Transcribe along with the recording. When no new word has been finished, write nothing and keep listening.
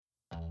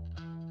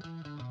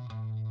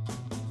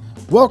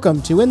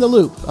Welcome to In the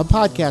Loop, a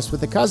podcast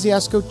with the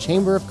Kosciuszko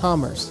Chamber of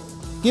Commerce,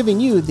 giving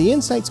you the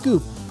inside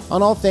scoop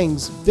on all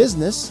things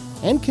business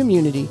and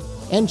community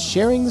and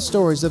sharing the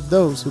stories of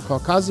those who call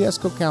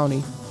Kosciuszko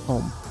County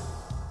home.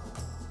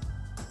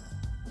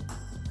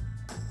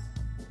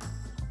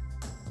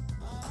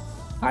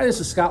 Hi,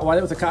 this is Scott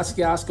White with the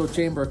Kosciuszko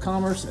Chamber of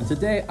Commerce, and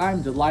today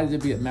I'm delighted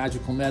to be at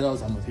Magical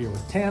Meadows. I'm here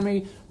with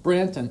Tammy,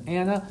 Brent, and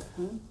Anna.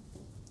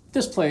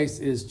 This place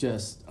is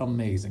just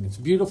amazing. It's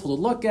beautiful to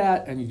look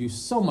at, and you do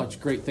so much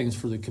great things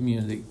for the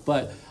community.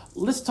 But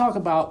let's talk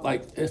about,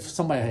 if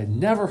somebody had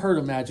never heard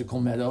of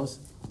Magical Meadows.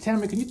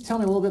 Tammy, can you tell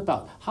me a little bit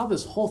about how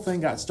this whole thing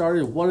got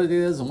started, what it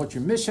is, and what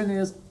your mission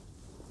is?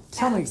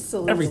 Tell me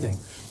everything.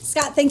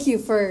 Scott, thank you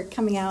for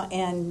coming out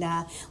and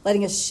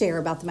letting us share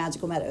about the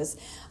Magical Meadows.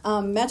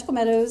 Magical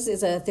Meadows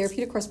is a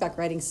therapeutic horseback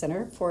riding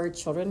center for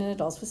children and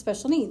adults with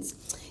special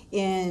needs.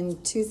 In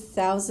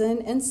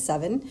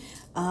 2007,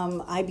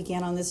 I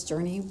began on this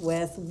journey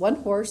with one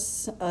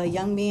horse, a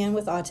young man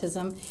with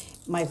autism,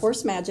 my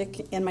horse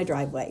Magic, in my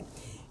driveway.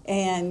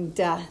 And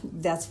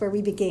that's where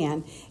we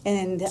began.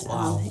 And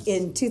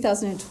in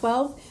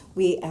 2012,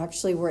 we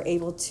actually were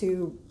able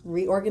to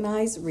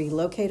reorganize,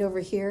 relocate over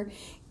here,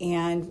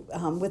 and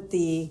with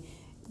the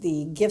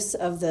gifts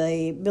of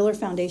the Miller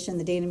Foundation,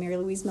 the Dana Mary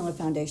Louise Miller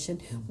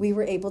Foundation, we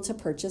were able to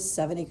purchase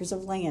 7 acres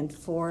of land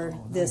for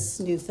this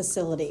new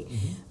facility.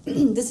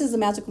 Mm-hmm. This is the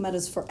Magical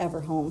Meadows Forever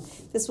Home.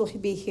 This will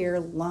be here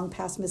long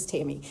past Miss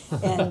Tammy.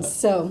 And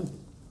so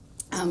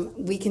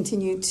we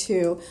continue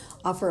to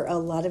offer a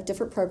lot of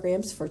different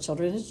programs for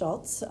children and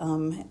adults.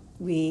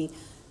 We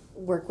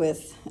work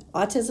with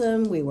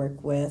autism, we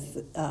work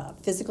with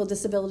physical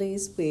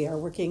disabilities, we are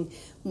working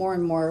more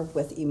and more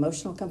with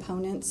emotional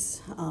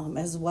components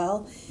as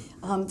well.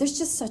 There's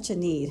just such a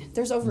need.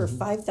 There's over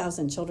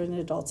 5,000 children and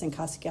adults in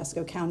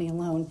Kosciuszko County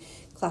alone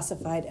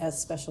classified as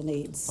special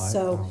needs.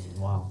 5,000,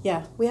 wow.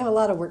 Yeah, we have a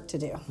lot of work to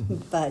do.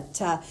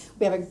 But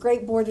we have a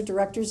great board of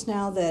directors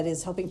now that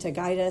is helping to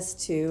guide us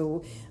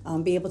to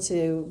be able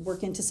to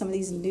work into some of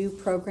these new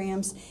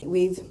programs.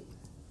 We've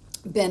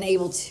been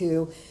able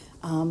to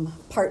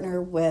partner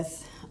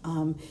with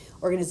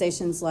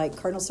organizations like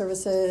Cardinal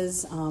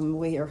Services.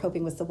 We are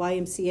hoping with the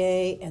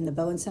YMCA and the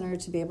Bowen Center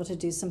to be able to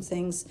do some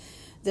things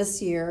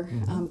this year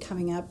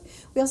coming up.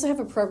 We also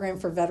have a program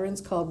for veterans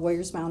called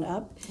Warriors Mount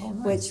Up,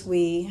 which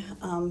we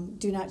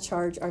do not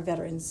charge our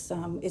veterans.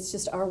 It's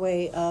just our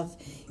way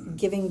of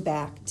giving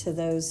back to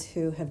those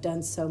who have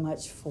done so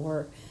much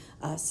for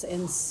us.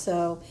 And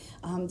so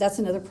that's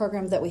another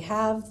program that we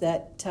have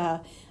that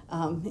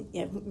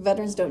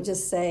veterans don't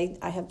just say,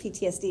 I have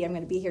PTSD, I'm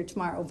going to be here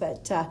tomorrow,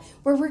 but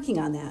we're working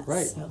on that.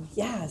 Right. So,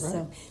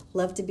 so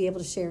love to be able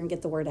to share and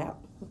get the word out.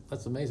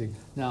 That's amazing.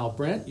 Now,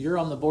 Brent, you're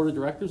on the board of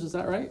directors, is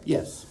that right?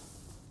 Yes.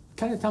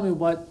 Kind of tell me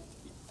what,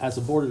 as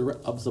a board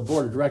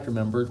of director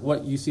member,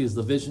 what you see as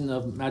the vision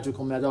of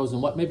Magical Meadows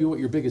and what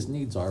your biggest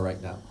needs are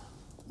right now.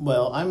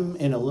 Well, I'm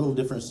in a little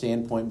different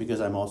standpoint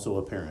because I'm also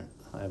a parent.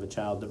 I have a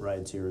child that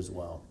rides here as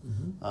well.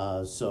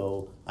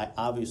 So I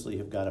obviously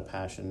have got a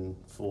passion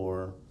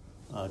for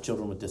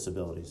children with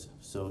disabilities.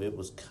 So it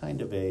was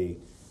kind of a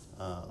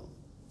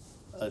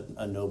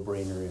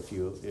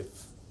no-brainer,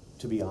 if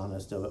to be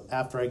honest.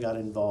 After I got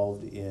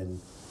involved in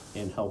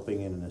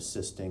helping and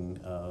assisting,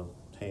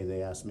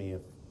 they asked me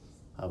if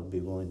I would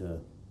be willing to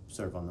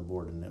serve on the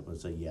board, and it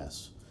was a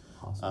yes.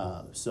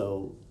 Awesome.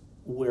 So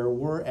where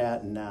we're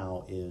at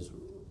now is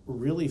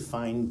really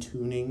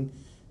fine-tuning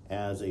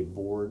as a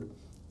board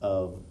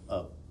of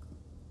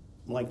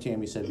like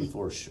Tammy said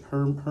before,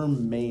 her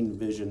main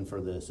vision for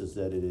this is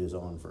that it is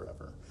on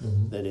forever,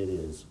 that it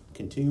is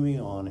continuing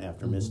on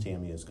after Miss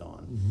Tammy is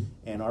gone.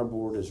 And our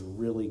board is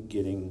really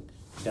getting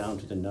down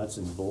to the nuts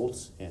and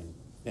bolts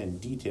and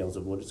details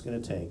of what it's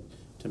going to take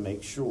to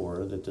make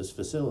sure that this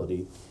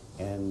facility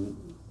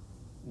and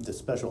the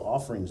special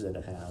offerings that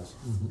it has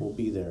will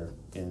be there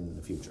in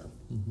the future.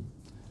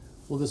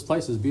 Well, this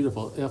place is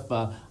beautiful.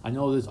 I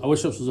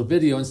wish this was a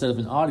video instead of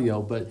an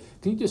audio, but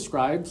can you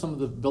describe some of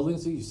the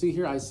buildings that you see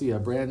here? I see a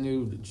brand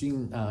new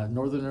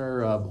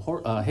Northerner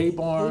hay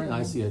barn.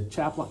 I see a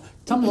chapel.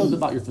 Tell me a little bit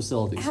about your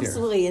facilities here.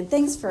 Absolutely, and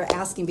thanks for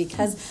asking,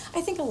 because I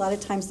think a lot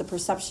of times the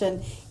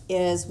perception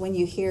is when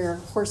you hear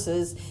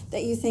horses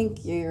that you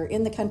think you're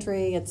in the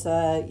country, it's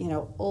a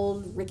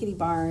old rickety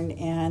barn,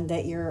 and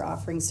that you're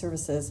offering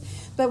services.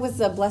 But with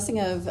the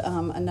blessing of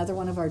another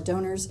one of our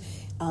donors,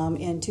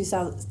 in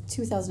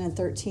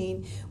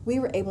 2013, we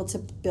were able to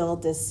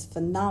build this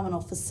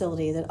phenomenal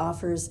facility that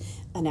offers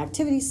an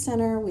activity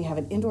center. We have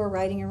an indoor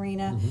riding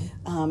arena.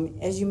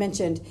 As you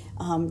mentioned,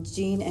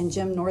 Gene and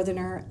Jim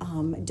Northerner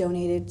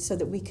donated so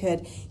that we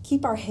could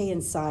keep our hay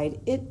inside.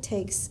 It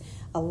takes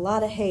a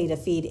lot of hay to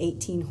feed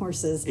 18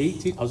 horses.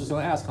 18? I was just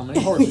going to ask, how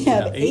many horses we you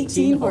have?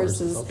 18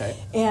 horses. Okay.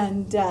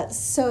 And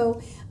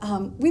so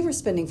we were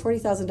spending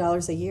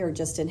 $40,000 a year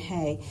just in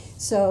hay.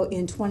 So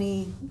in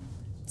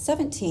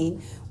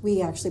 2017,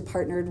 we actually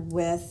partnered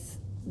with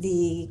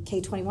the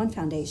K21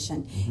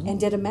 Foundation and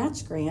did a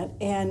match grant,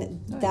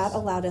 and that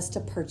allowed us to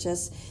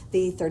purchase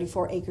the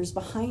 34 acres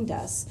behind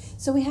us.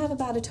 So we have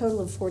about a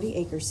total of 40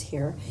 acres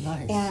here.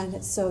 Nice.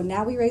 And so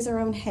now we raise our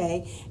own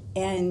hay,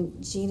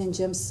 and Gene and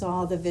Jim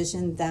saw the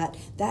vision that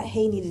that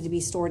hay needed to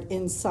be stored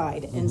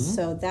inside. And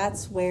so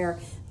that's where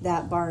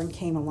that barn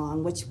came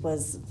along, which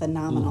was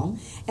phenomenal.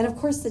 And of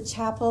course the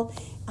chapel,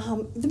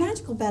 the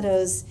Magical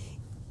Meadows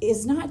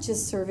is not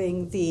just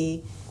serving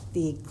the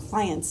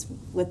clients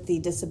with the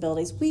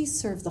disabilities. We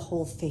serve the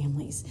whole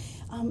families.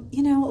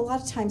 You know, a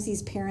lot of times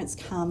these parents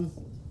come,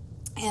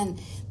 and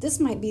this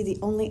might be the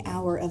only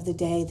hour of the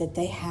day that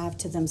they have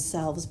to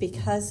themselves,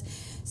 because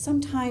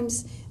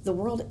sometimes the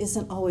world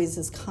isn't always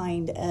as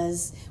kind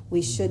as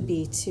we should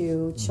be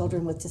to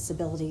children with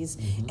disabilities.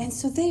 And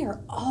so they are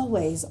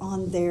always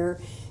on their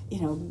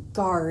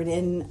guard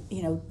and,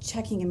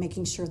 checking and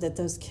making sure that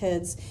those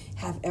kids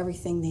have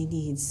everything they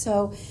need.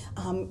 So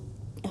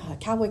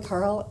Cowboy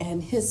Carl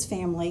and his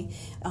family,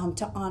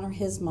 to honor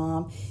his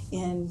mom,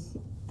 in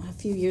a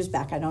few years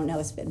back, I don't know,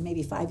 it's been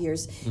maybe 5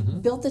 years,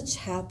 built a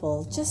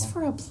chapel just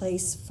for a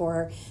place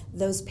for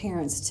those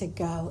parents to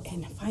go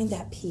and find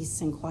that peace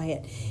and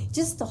quiet.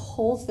 Just the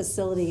whole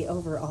facility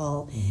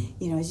overall,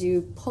 as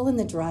you pull in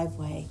the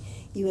driveway,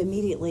 you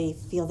immediately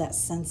feel that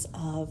sense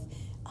of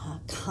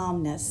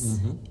calmness,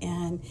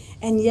 and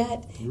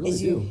yet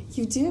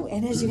you do,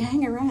 and as you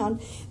hang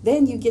around,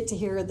 then you get to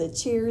hear the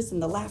cheers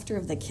and the laughter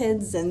of the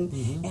kids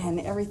and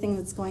everything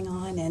that's going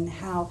on, and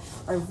how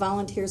our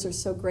volunteers are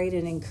so great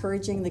in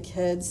encouraging the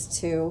kids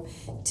to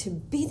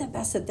be the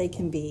best that they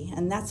can be,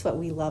 and that's what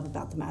we love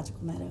about the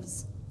Magical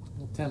Meadows.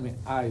 Well, Tammy,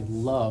 I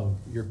love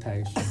your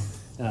passion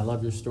and I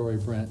love your story,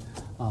 Brent.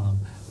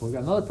 We've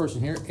got another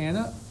person here.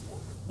 Anna,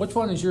 which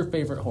one is your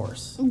favorite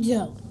horse?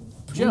 Joe.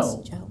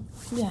 Joe. Joe.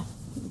 Yeah.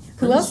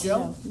 Who Prince else?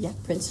 Joe? Yeah,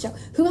 Prince Joe.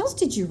 Who else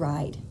did you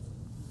ride?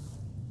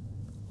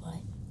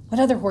 What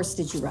other horse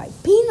did you ride?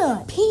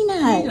 Peanut.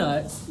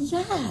 Peanut?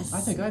 Yes. I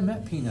think I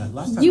met Peanut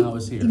last time I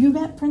was here. You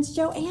met Prince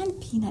Joe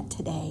and Peanut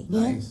today.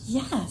 Nice.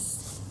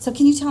 Yes. So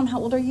can you tell him, how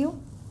old are you?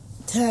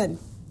 10.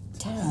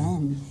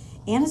 10.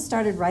 Anna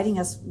started riding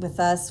with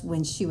us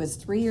when she was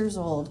 3 years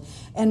old.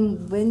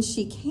 And when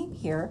she came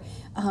here,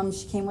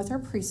 she came with her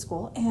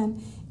preschool.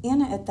 And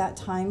Anna at that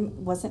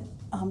time wasn't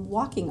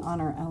walking on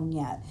her own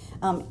yet.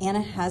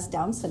 Anna has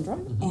Down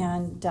syndrome,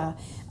 and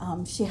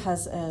she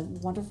has a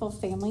wonderful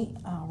family.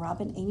 Rob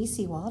and Amy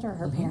Seawald are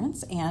her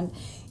parents, and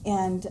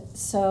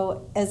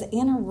so as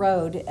Anna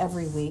rode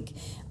every week,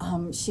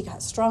 she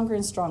got stronger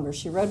and stronger.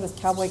 She rode with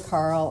Cowboy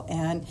Carl,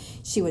 and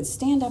she would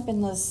stand up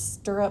in the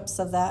stirrups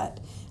of that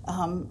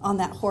on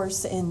that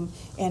horse, and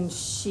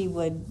she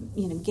would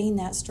gain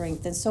that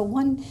strength. And so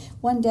one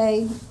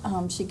day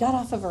she got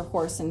off of her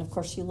horse, and of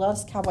course she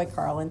loves Cowboy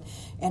Carl,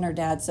 and her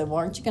dad said,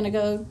 "Well, aren't you going to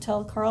go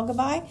tell Carl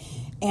goodbye?"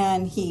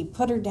 And he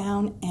put her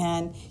down,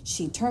 and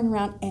she turned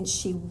around and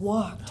she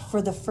walked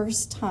for the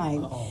first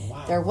time. Oh,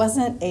 wow. There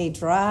wasn't a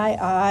dry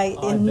eye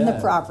in the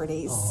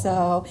property,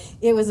 so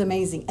it was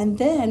amazing. And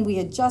then we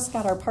had just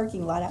got our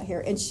parking lot out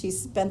here, and she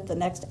spent the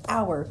next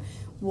hour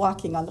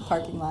walking on the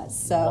parking lot.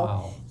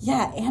 So,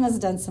 yeah, Anna's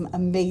done some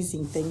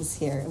amazing things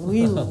here.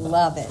 We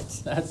love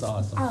it. That's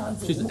awesome.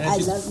 Love you.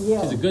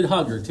 She's a good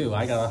hugger, too.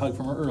 I got a hug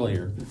from her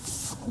earlier.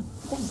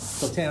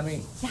 So,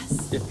 Tammy,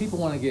 Yes. if people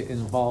want to get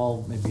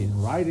involved maybe in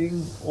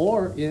writing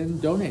or in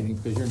donating,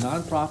 because you're a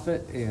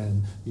nonprofit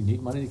and you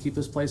need money to keep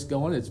this place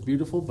going, it's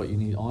beautiful, but you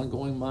need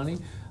ongoing money,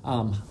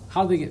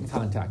 how do they get in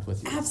contact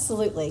with you?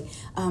 Absolutely.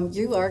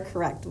 You are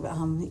correct.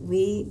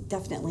 We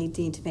definitely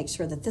need to make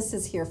sure that this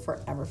is here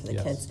forever for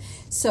the kids.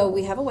 So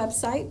we have a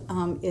website.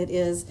 It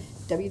is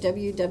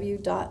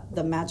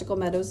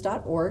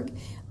www.themagicalmeadows.org.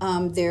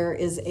 There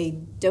is a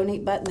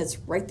donate button that's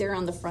right there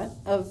on the front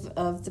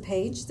of the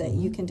page that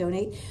you can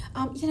donate.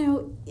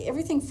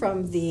 Everything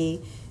from the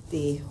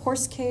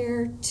horse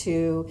care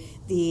to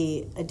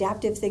the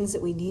adaptive things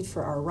that we need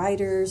for our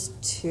riders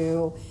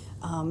to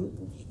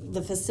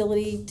the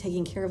facility,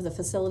 taking care of the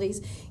facilities.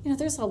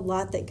 There's a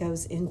lot that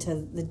goes into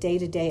the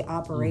day-to-day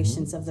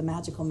operations of the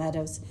Magical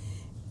Meadows.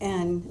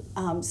 And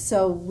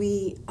so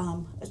we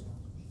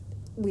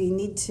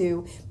need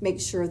to make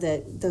sure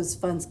that those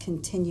funds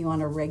continue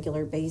on a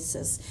regular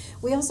basis.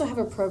 We also have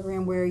a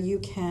program where you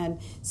can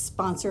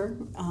sponsor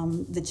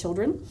the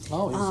children.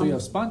 Oh, so you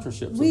have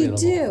sponsorships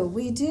available.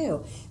 We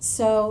do.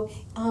 So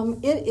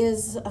it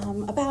is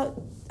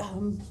about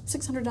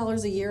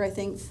 $600 a year, I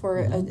think, for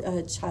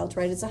a child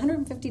ride. It's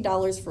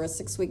 $150 for a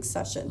 6-week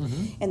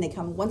session, and they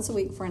come once a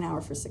week for an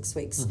hour for 6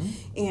 weeks.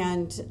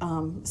 And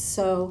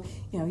so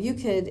you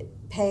could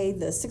pay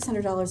the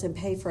 $600 and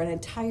pay for an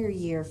entire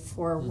year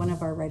for one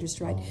of our riders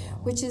to ride,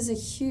 which is a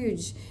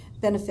huge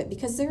benefit,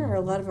 because there are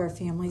a lot of our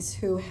families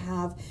who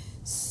have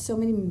so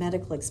many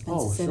medical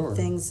expenses and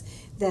things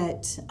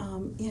that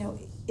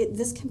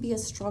this can be a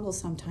struggle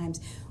sometimes.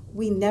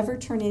 We never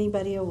turn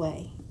anybody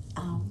away.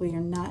 We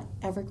are not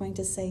ever going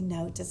to say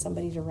no to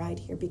somebody to ride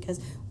here because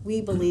we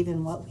believe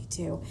in what we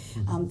do.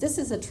 This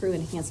is a true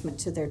enhancement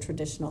to their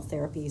traditional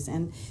therapies,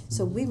 and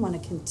so we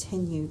want to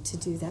continue to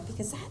do that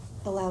because that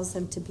allows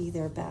them to be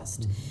their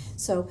best.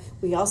 So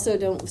we also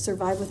don't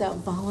survive without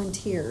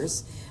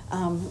volunteers.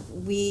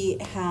 We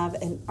have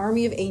an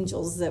army of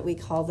angels that we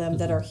call them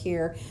that are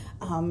here.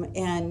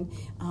 And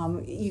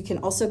you can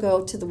also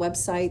go to the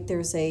website.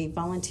 There's a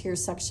volunteer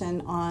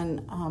section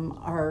on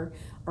our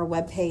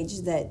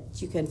webpage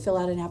that you can fill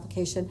out an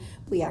application.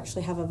 We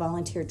actually have a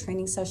volunteer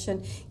training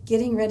session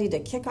getting ready to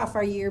kick off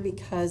our year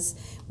because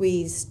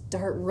we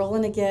start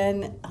rolling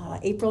again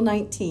April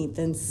 19th.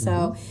 And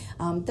so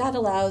that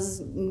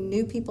allows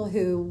new people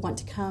who want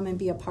to come and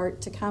be a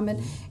part to come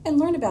and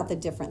learn about the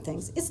different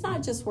things. It's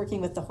not just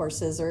working with the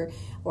horses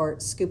or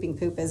scooping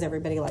poop, as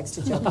everybody likes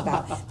to joke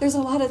about. There's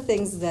a lot of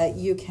things that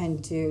you can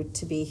do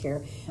to be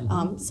here.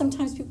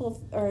 Sometimes people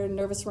are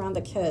nervous around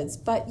the kids,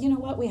 but you know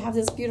what? We have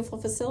this beautiful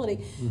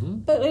facility,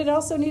 but it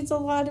also needs a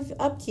lot of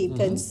upkeep.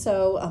 And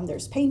so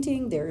there's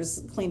painting,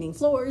 there's cleaning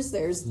floors,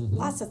 there's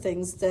lots of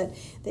things that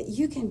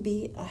you can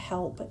be a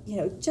help. You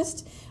know,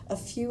 just a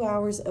few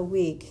hours a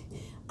week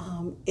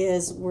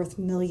is worth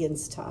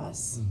millions to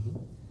us.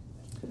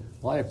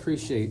 Well, I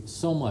appreciate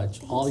so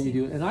much all you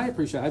do, and I've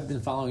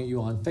been following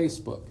you on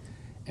Facebook,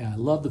 and I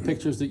love the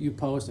pictures that you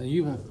post, and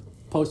you have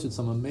posted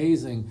some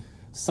amazing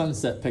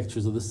sunset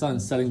pictures of the sun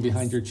setting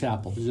behind your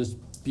chapel. They're just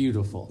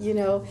beautiful. You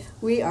know,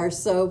 we are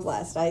so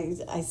blessed.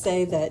 I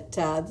say that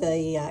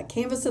the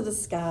canvas of the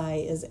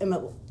sky is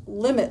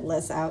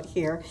limitless out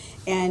here,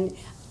 and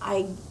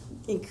I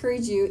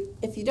encourage you,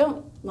 if you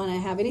don't want to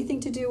have anything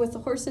to do with the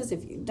horses,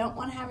 if you don't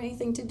want to have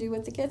anything to do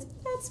with the kids,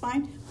 that's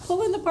fine.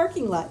 Pull in the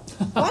parking lot.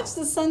 Watch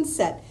the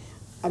sunset.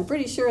 I'm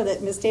pretty sure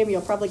that Miss Tammy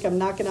will probably come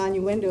knocking on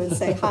your window and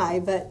say hi,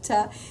 but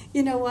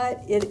you know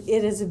what? It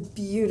is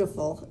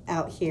beautiful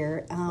out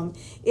here.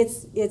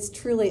 It's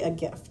truly a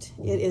gift.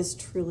 It is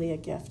truly a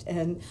gift,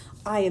 and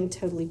I am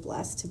totally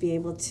blessed to be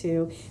able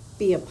to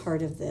be a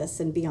part of this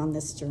and be on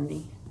this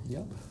journey.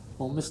 Yep.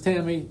 Well, Miss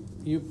Tammy,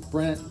 you,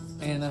 Brent,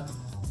 Anna,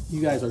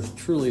 you guys are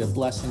truly a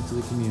blessing to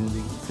the community.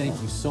 Thank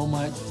you so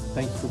much.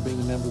 Thank you for being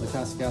a member of the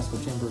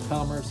Kosciuszko Chamber of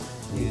Commerce.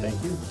 And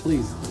thank you.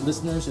 Please,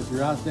 listeners, if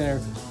you're out there,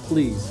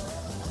 please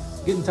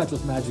get in touch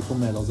with Magical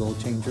Meadows. It'll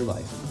change your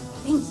life.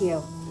 Thank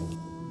you.